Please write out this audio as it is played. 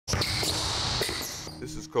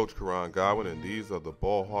This is Coach Karan Godwin, and these are the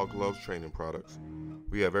Ball Hog Gloves training products.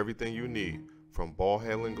 We have everything you need, from ball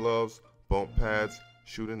handling gloves, bump pads,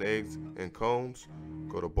 shooting eggs, and cones.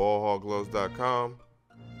 Go to ballhoggloves.com.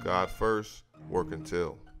 God first, work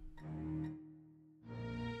until.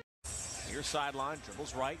 Near sideline,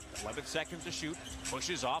 dribbles right, 11 seconds to shoot,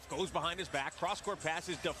 pushes off, goes behind his back, cross-court pass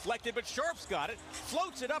is deflected, but Sharpe's got it,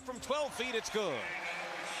 floats it up from 12 feet, it's good.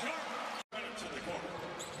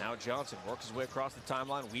 Now Johnson works his way across the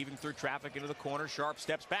timeline, weaving through traffic into the corner. Sharpe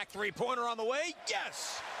steps back, three-pointer on the way,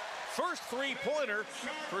 yes! First three-pointer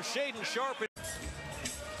for Shaedon Sharpe.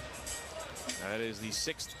 That is the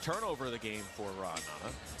 6th turnover of the game for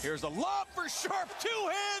Nana. Here's the lob for Sharpe, two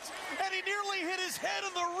hands, and he nearly hit his head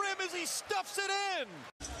on the rim as he stuffs it in.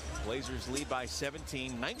 Blazers lead by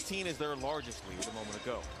 17. 19 is their largest lead a moment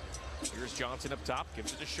ago. Here's Johnson up top,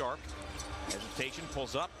 gives it to Sharpe. Hesitation,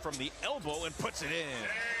 pulls up from the elbow and puts it in.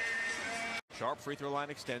 Sharpe, free throw line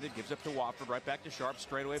extended, gives up to Watford, right back to Sharpe,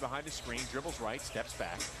 straight away behind his screen, dribbles right, steps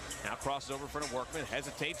back. Now crosses over in front of Workman,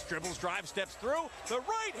 hesitates, dribbles, drives, steps through. The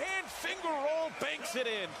right hand finger roll, banks it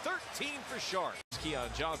in. 13 for Sharpe. Keon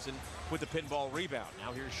Johnson with the pinball rebound.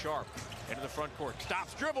 Now here's Sharpe into the front court,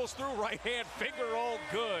 stops, dribbles through, right hand finger roll,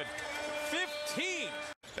 good. 15.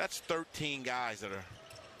 That's 13 guys that are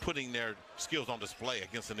putting their skills on display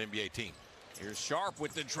against an NBA team. Here's Sharpe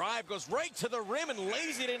with the drive, goes right to the rim and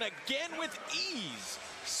lays it in again with ease.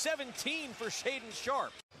 17 for Shaedon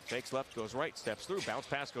Sharpe. Fakes left, goes right, steps through, bounce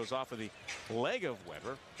pass goes off of the leg of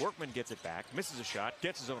Weber. Workman gets it back, misses a shot,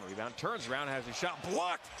 gets his own rebound, turns around, has his shot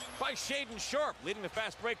blocked by Shaedon Sharpe, leading the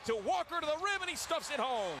fast break to Walker to the rim, and he stuffs it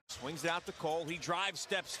home. Swings it out to Cole, he drives,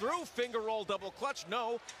 steps through, finger roll, double clutch,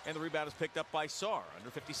 no, and the rebound is picked up by Sarr. Under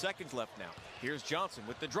 50 seconds left now. Here's Johnson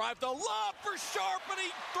with the drive, the lob for Sharpe, and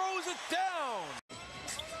he throws it down.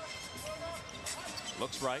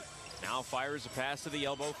 Looks right. Now fires a pass to the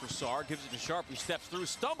elbow for Sarr, gives it to Sharpe, who steps through,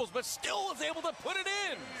 stumbles, but still is able to put it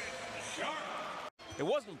in. It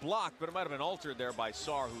wasn't blocked, but it might have been altered there by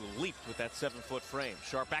Sarr, who leaped with that 7-foot frame.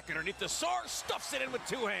 Sharpe back underneath the Sarr, stuffs it in with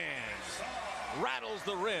two hands. Rattles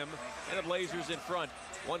the rim, and the Blazers in front,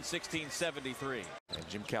 116-73. And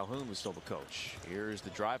Jim Calhoun was still the coach. Here's the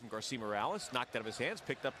drive from Garcia Morales, knocked out of his hands,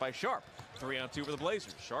 picked up by Sharpe. 3-on-2 for the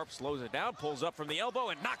Blazers. Sharpe slows it down, pulls up from the elbow,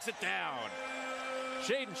 and knocks it down.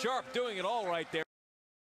 Shaedon Sharpe doing it all right there.